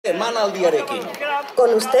emanaldiarekin.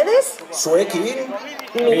 Con ustedes, Zuekin,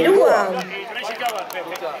 MIRUA.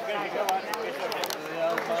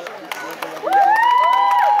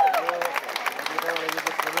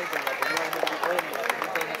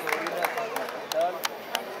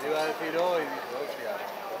 Iba a decir hoy, hostia,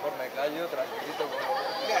 mejor me callo, tranquilito.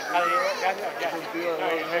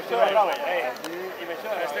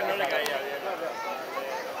 Este no le caía bien.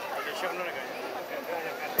 El de shock no le caía.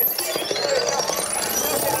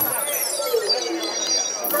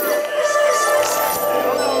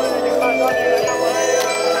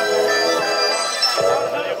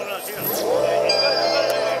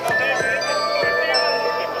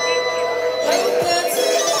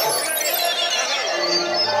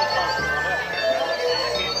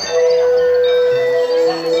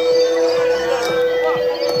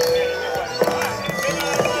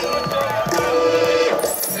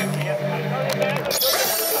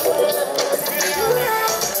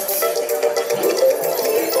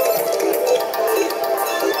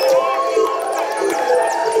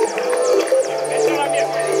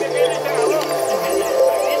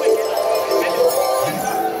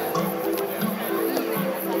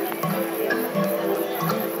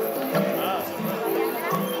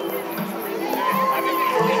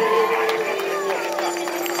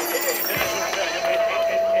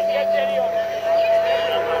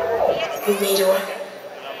 MIRUA.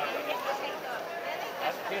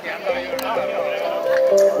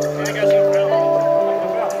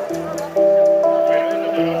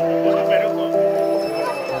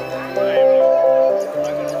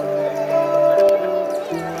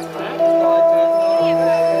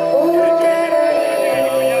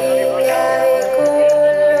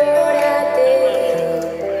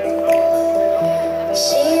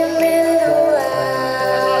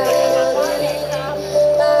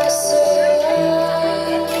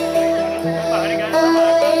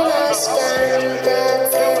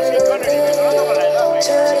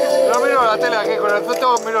 Yo miro la tele aquí, con el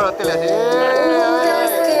foto miro la tele así.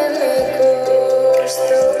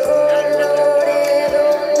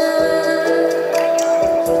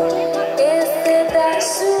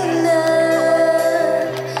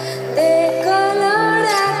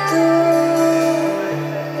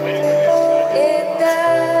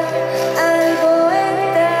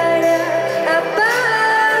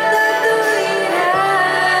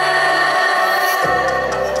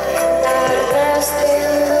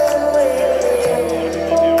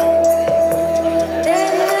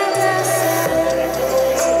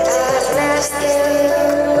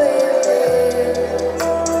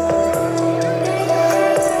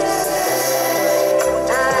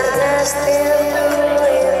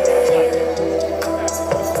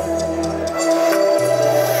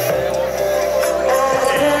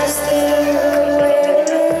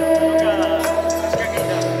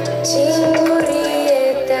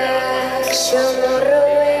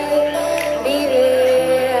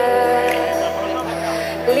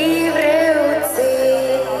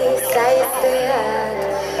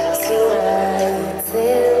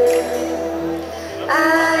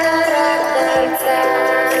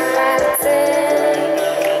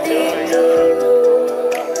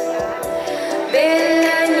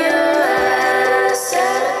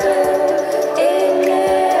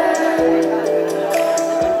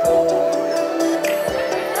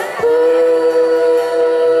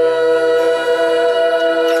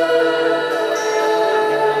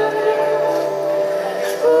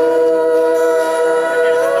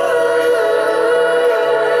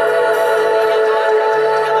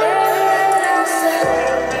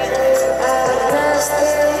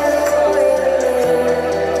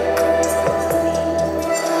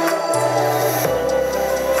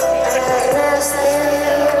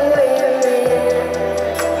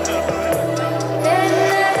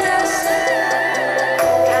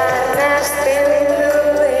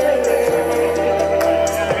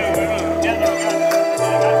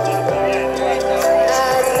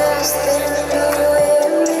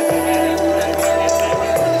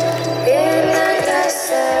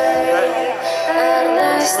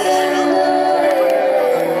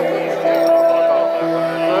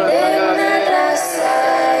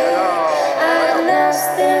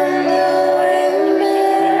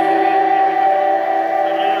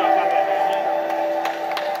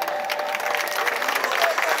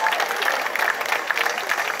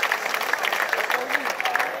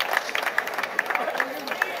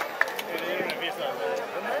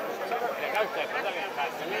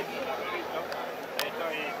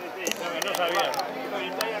 No sabía.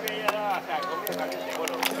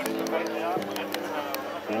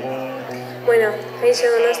 Bueno, kaixo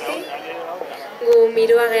Donosti, gu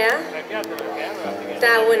MIRUA gea.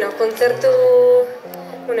 Eta, kontzertu,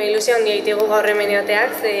 ilusio handia itigu gaur hemen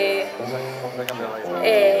egoteak, ze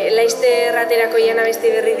laizter raterako jana besti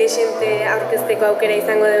berri desente aurkezteko aukera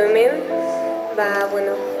izango du hemen.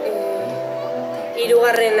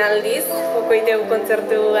 Hirugarren aldiz, joko itegu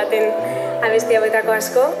kontzertu baten abesti hauetako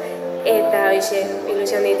asko, eta hoxe,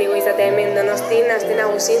 ilusio handia itigu izatea hemen Donostin, aste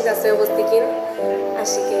nagusin, eta zuen guztikin,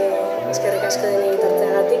 así que eskerrik asko den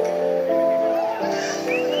egitortzeagatik.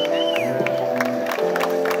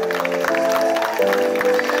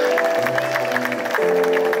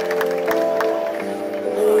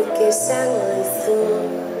 Esango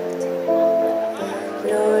dizut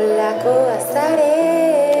nolako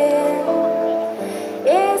azaren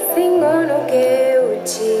ezingo nuke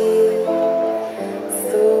utzi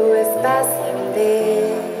zu ez bazaude.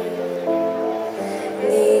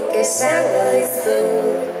 Nik esango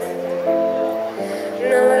dizut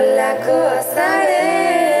nolako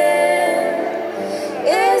azaren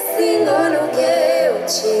ezingo nuke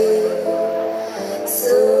utzi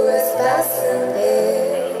zu ez bazaude.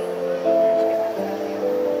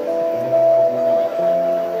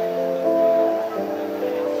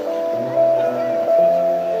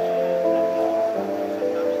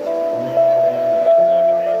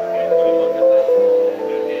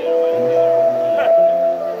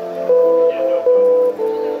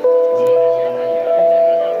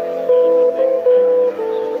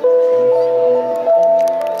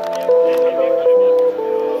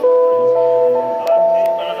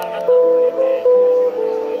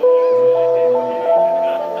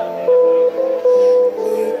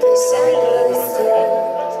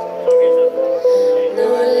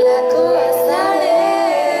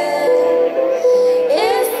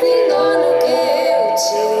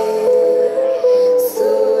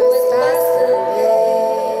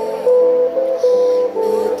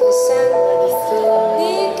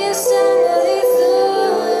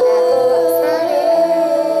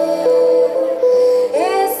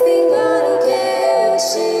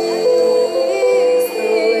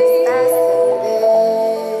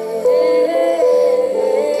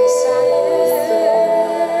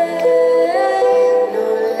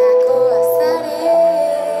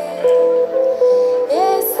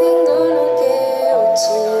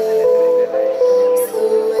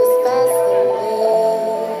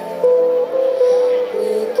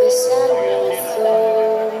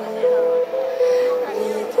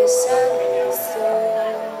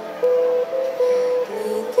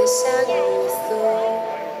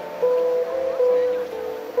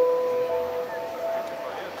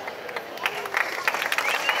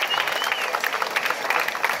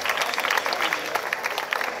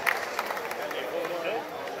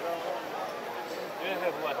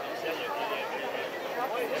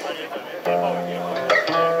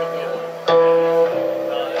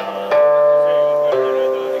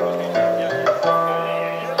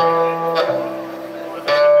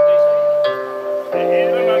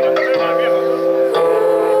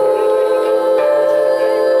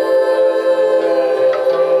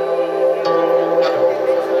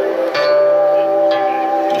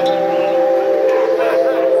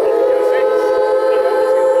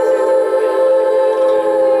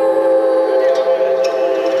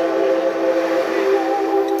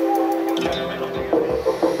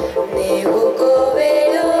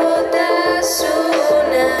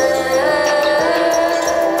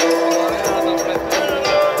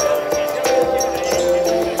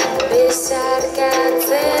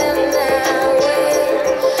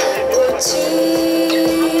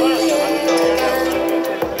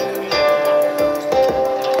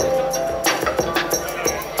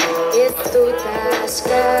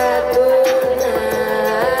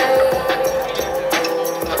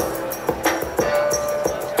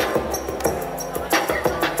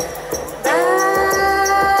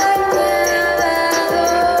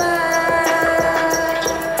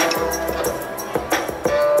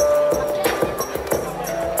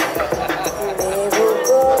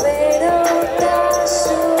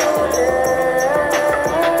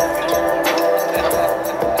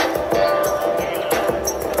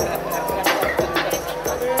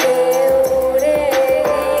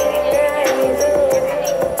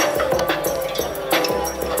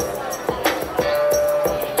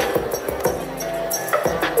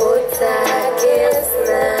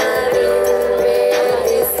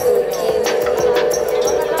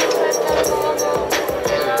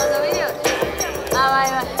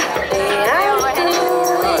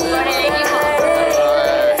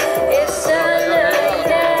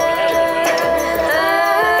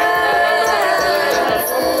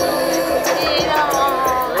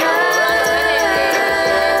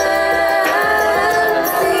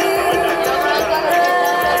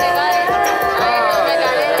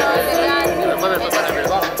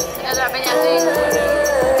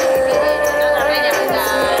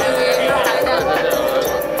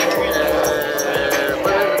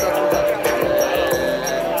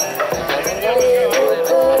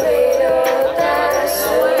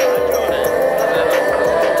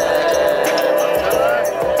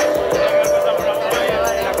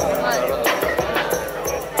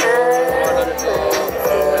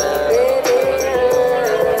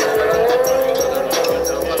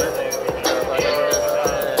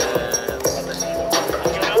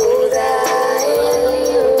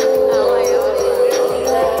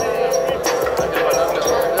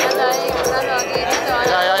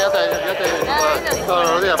 todos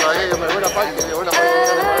los días, para que me buena parte, de buena parte.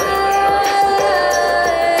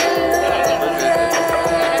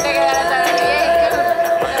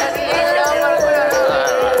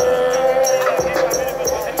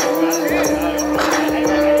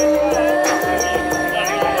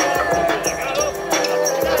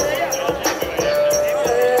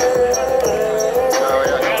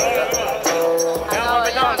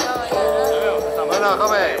 Bueno,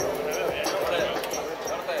 come.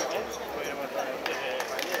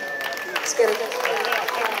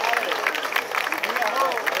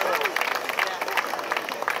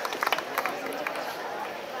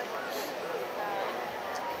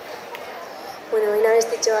 Bueno, baina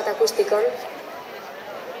bestitxo bat akustikon,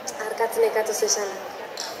 arkatzen ekatu zezan.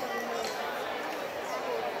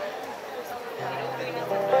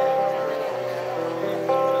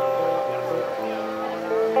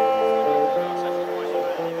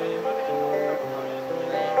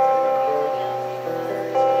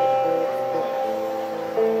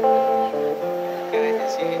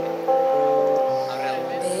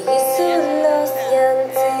 Begizuloz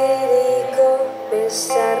jantziriko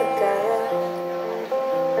besarkada,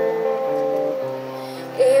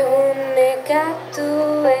 egun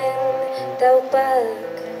nekatuen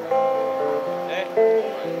taupadak,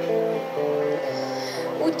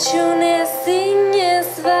 utxune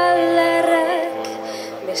zinez balarrak,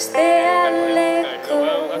 beste aldeko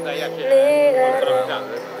negarrak.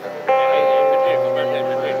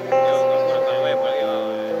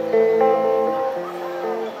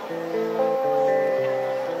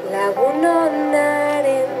 Lagun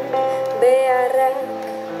onaren beharrak,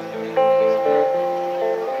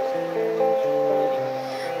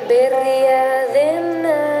 berria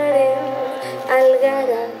denaren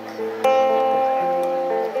algarak,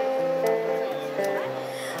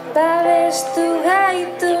 babestu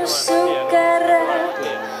gaitu sukarrak,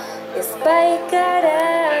 ez baikara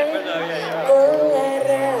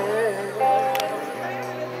kolarrak,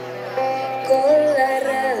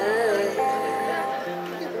 kolarrak.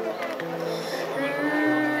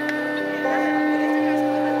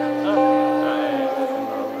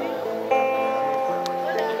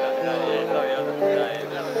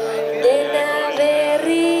 Dena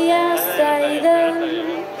berria zaidan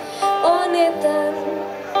honetan,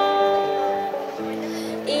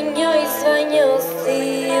 inoiz baino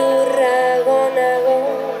ziurragonago,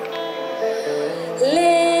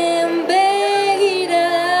 lehen begira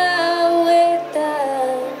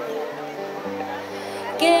hauetan,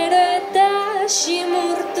 gero eta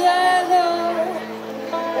simurtuago.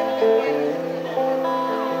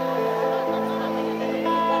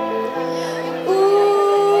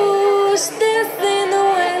 Uste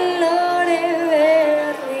zenuen lore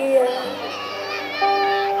berria,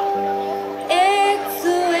 ez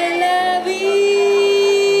zuela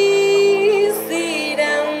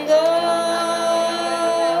bizirango,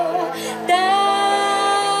 ta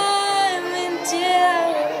hementxe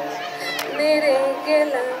dago nire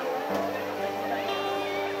gelan,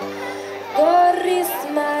 gorriz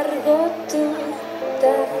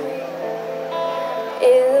margotuta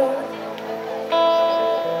edo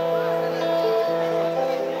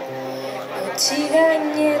utzi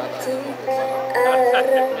gainetik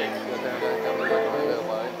adarrak,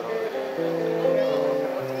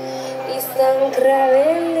 izan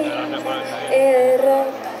krabelik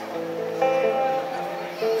ederrak,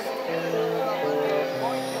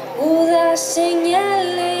 guda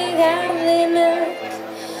seinale gardenak,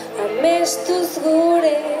 amestuz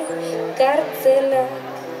gure kartzelak.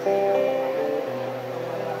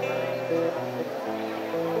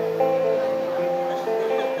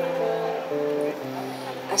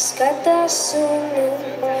 Askatasunen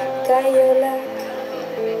kaiolak,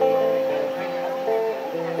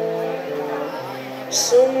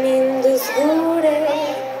 suminduz gure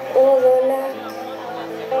odolak,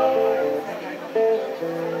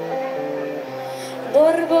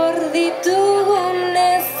 borbor ditugun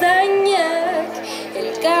ezainak,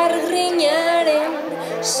 elkar grinaren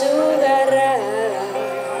sugarrak,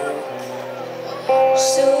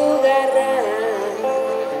 sugarrak.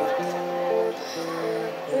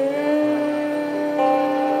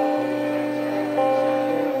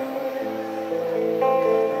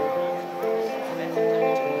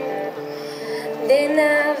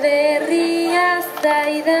 Dena berria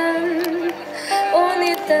zaidan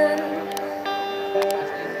honetan,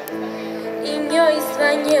 inoiz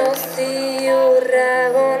baino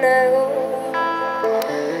ziurragonago,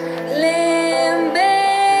 lehen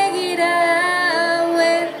begira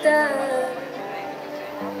hauetan,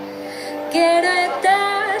 gero eta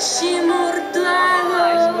simurtuago.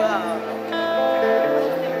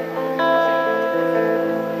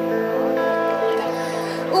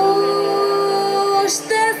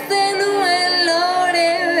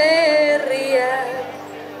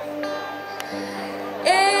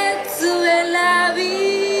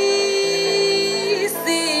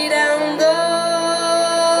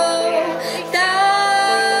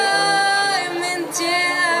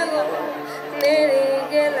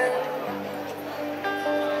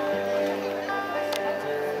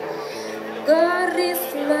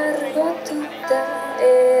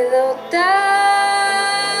 eta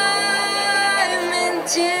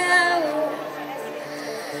hementxe dago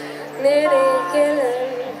nere gelan.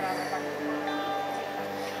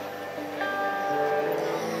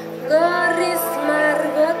 Gorriz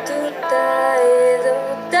margotuta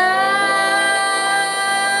edota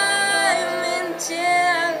hementxe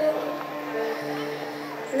dago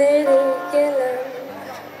nere gelan.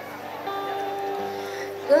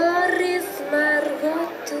 Gorriz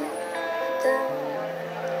margotuta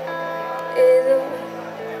edo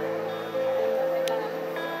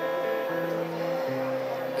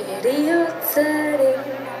heriotzaren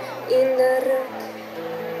indarrak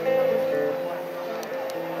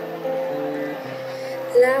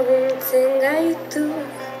laguntzen gaitu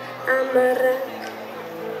amarrak.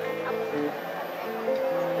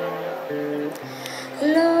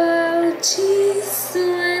 Loa utzi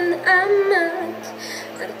zuen amak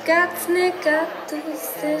arkatz nekatuz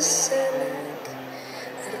esanak,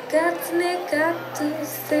 arkatz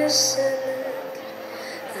nekatuz esanak,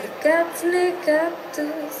 arkatz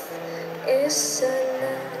nekatuz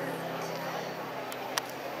esanak.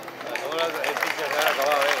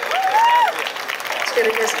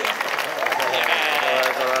 Eskerrik asko.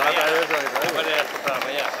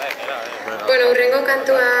 Bueno, urrengo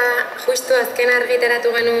kantua justu azken argitaratu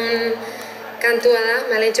genuen kantua da.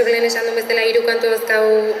 Malentxok lehen esan duen bezala 3 kantu bazkau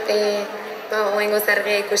oengo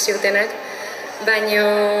zargia ikusi utenak. Baina,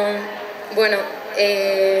 bueno,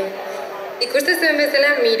 ikuste zuen bezala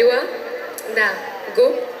MIRUA da gu,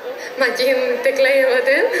 matxin teklaia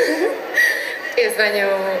baten. Ez, baina,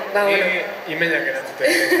 bueno. Imeinak eratzute.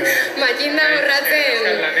 Matxin da horratzen.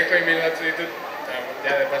 Euskal laneko email batzu ditut, eta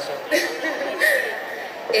ja de paso.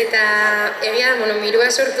 Eta egia, bueno, MIRUA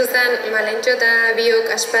sortu zen Malentxo eta biok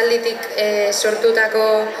aspalditik sortutako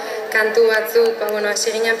kantu batzuk, hasi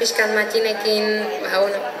ginen pixkat matxinekin,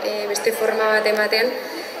 beste forma bat ematen,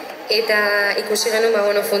 eta ikusi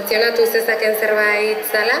genuen, funtzionatu zezaken zerbait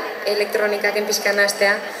zala, elektronikaken pixkan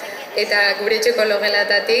hastea, eta gure etxeko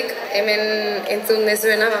logelatatik, hemen entzun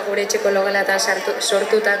dezuena, gure etxeko logelatan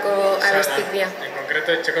sortutako abestik dira. En konkreto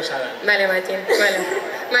etxeko sadan. Bale, Matxin, bale.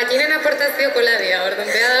 Matxinen aportazio kolabia, orduan,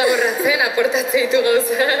 beha da borratzen, aportatzea ditu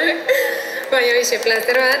gauzak. Baina,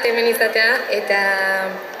 plazer bat hemen izatea, eta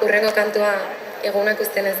urrengo kantua egunak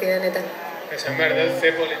usten ez didenetan. Esan behar dut,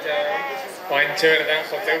 ze politxa, oantxe berdan,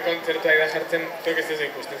 jotzeu kontzertu aida jartzen, zuek ez ez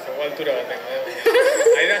ikusten, zego altura baten,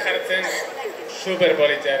 aida jartzen super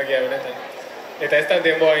politxa ergia benetan. Eta ez da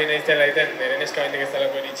denboa egin egiten laiten, neren eskabendik ez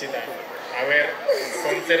dalako eritxita. Aber,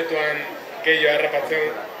 kontzertuan gehiago harrapatzen,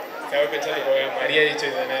 zago pentsatuko gara, Maria ditxo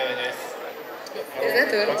izan baina ez. Ez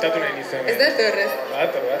dator? Kontatu nahi nizuen. Ez dator, ez?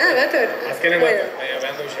 Bator. Ah, bator. Azkenen bator, baina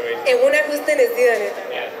behan dugu behin. Egunak usten ez didanetan.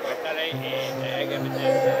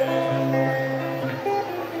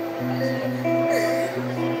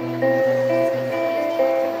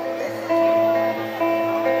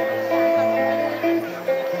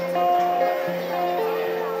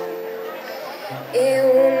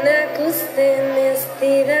 Egunak usten ez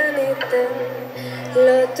didanetan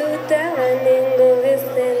lotuta banengo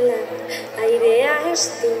bezala airea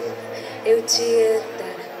estu eutxi eta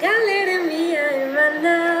galeren bia eman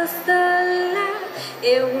azala.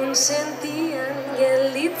 Egun sentian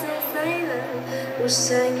gelditzen zaidan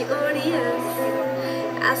usain horiaz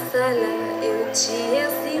azala eutxi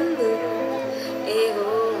ezin du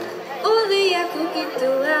egoan odeiak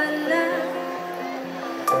ukitu ala.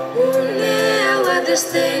 Une hau bat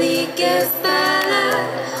esterik ez bada,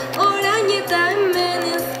 orain eta hemen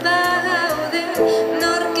ez badaude,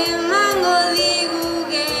 nork emango digu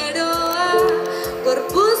geroa,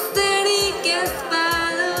 gorpuzterik ez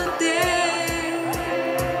badute.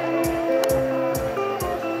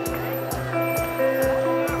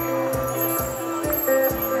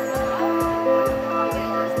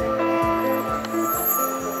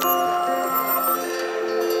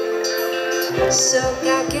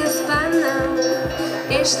 Sokak ez banau,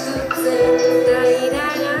 estutzen da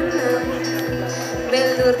iragana,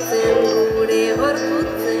 beldurtzen gure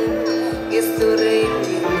gorputzen,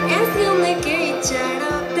 gezurrekin ez geundeke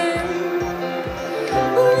itxaroten.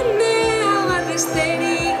 Une hau bat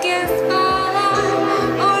besterik ez bada,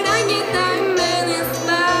 orain eta hemen ez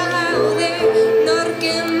badaude, nork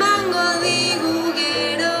emango digu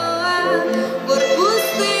geroa,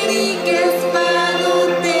 gorpuzterik ez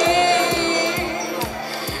badute.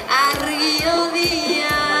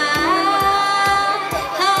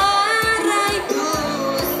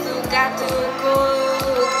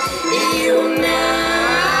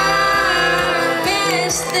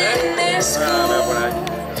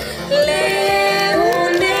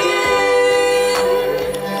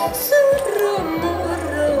 Zurro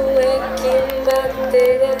morroekin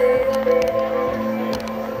batera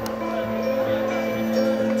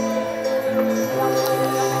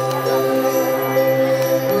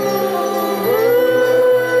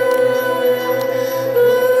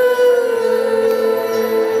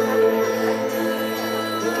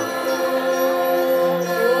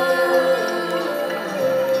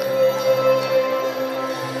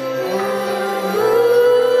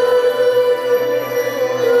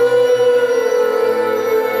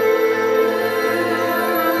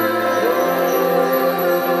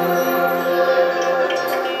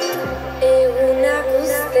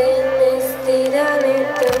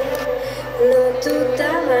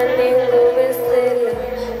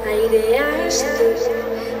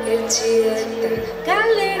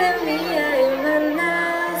mia eman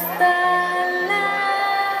nazala.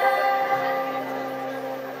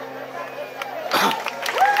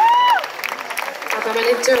 Apa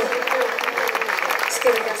maletxo?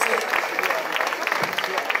 Eskerrik asko.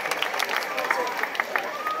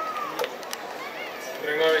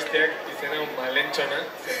 Horrengo abestiak izena malentxona,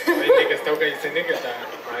 oraindik ez dauka izenik eta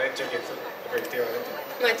malentxok entzun, efektibamente.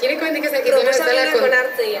 Txireko hendik ez dakit dena ez dela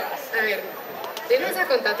konartzeia. A ver, dena ez da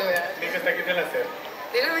kontatu behar. Nik ez dakitela zer.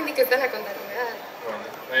 Dena hendik ez dela kontatu behar. Bueno,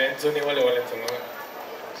 entzun igual entzun goga.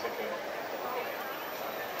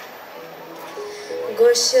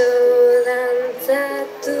 Goxo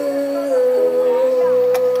dantzatu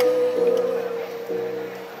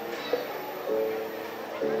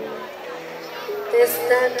ez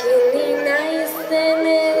dakin ni naizen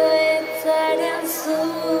edo etzaren zu.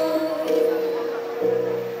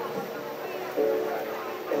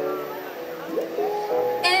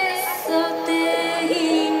 Ez ote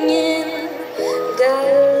ginen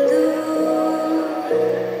galdu.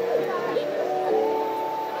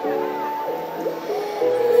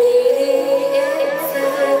 Niri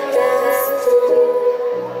etzataztu.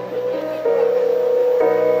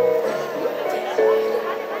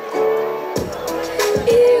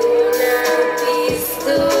 Eguna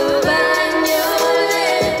piztu baino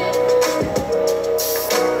lehen.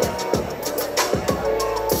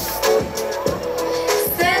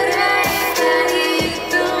 Zerbait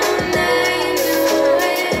aritu nahi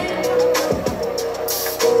nuen.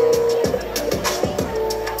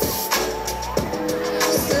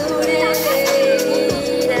 Zure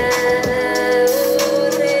begirada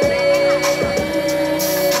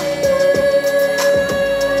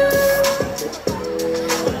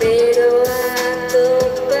beroa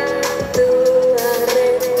topatu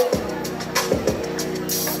arren.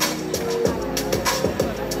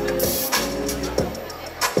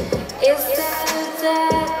 Ez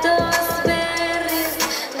altzatoz berriz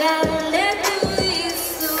galdetu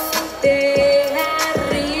dizute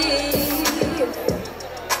harri.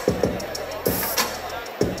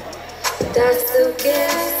 Ta zuk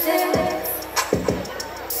ez ez.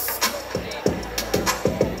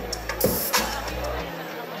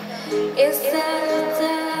 Ez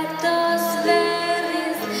altzatoz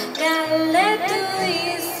berriz galdetu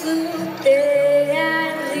dizute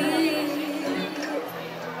harri.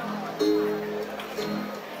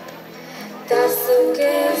 Ta zuk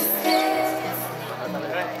ez ez.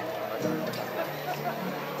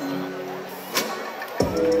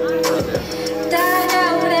 Ta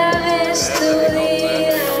gaur abestu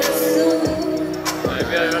didazu.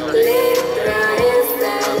 Letra ez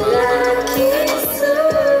dakizu.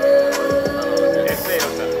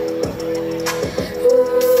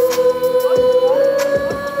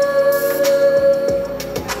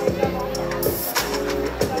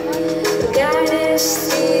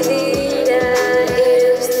 Garesti dira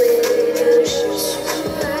ez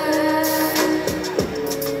nirusua.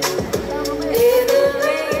 Edo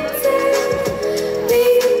behintzat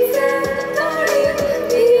hori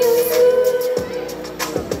diozu.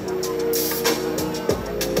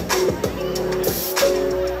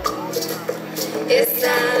 Ez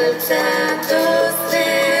altzatoz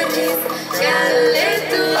berriz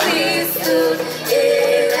galdetu dizut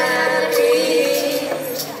egarriz.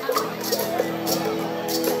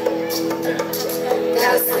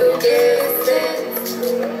 Ta zuk ez ez.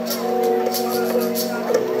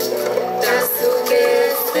 Ta zuk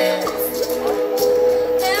ez ez.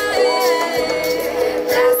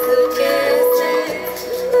 Ta zuk ez ez.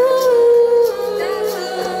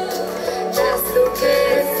 Ta zuk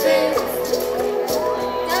ez ez.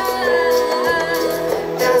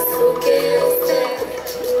 Ta zuk ez ez.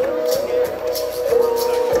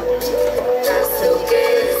 Ta zuk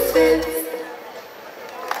ez ez.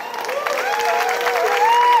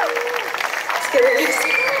 Eskerrik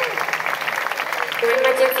asko. Hemen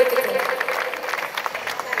Matiak zutitzen.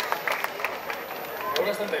 Hau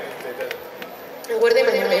bastante egin. Eguerdi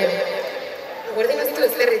baina gehiago. Eguerdi mazitu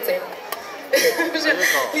ez zerritzen. Osea,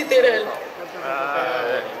 literal.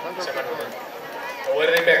 Semana.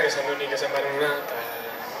 Eguerden behar esan du nik esan baruna, eta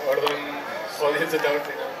orduan jodietz eta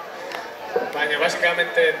hortik. Baina,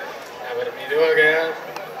 basikamente, miruak ega,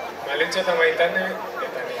 malentxo eta maitane,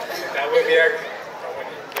 eta ni. Eta hauek biak,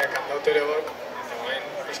 biak kandautore hor, eta bain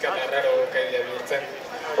pixka eta raro kaidia bihurtzen.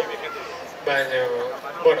 Baina,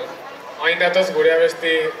 bueno, hain datoz gure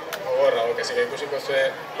abesti gogorra, okesik ikusiko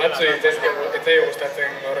zuen, batzu ditezke, ez zaio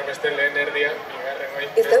gustatzen horre beste lehen erdia, bigarren hori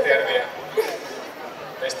beste erdia.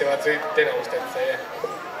 Beste batzuei dena gustatzen zaia.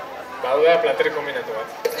 Hau da plater kombinatu bat.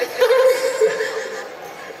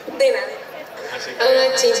 Dena. Así Hau da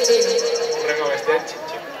txin-txin. Horrengo bestea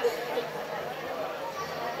txin-txin.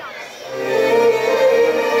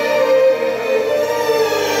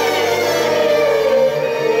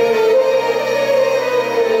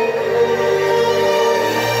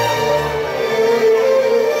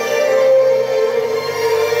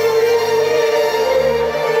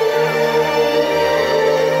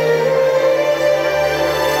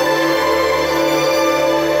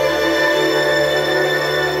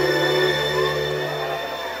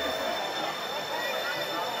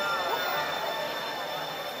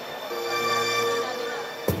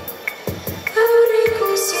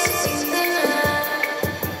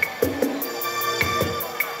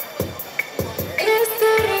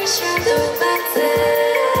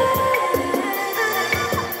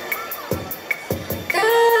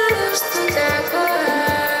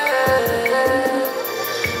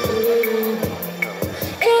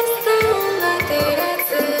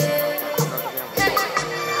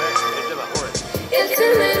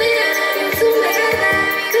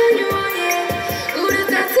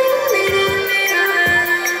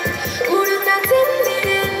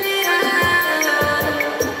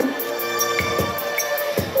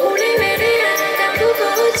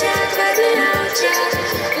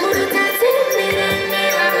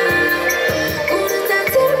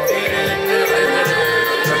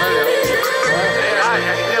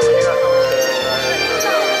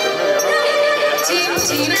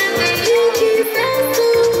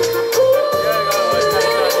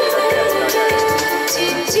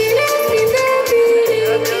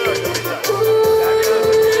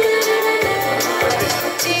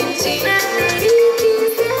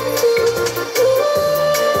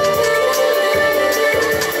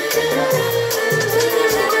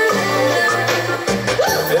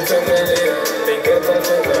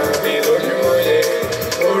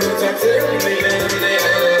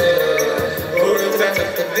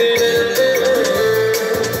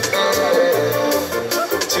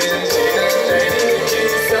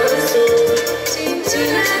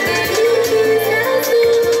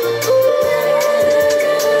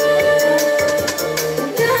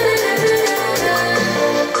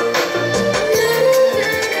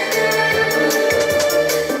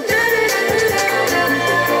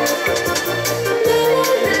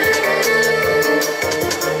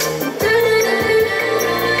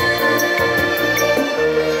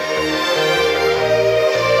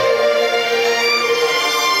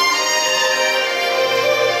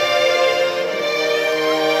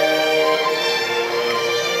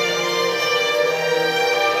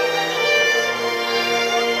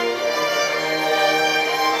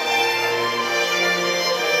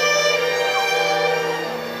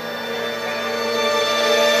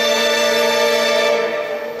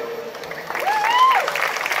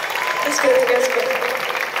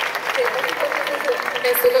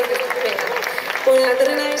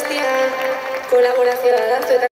 hartu eta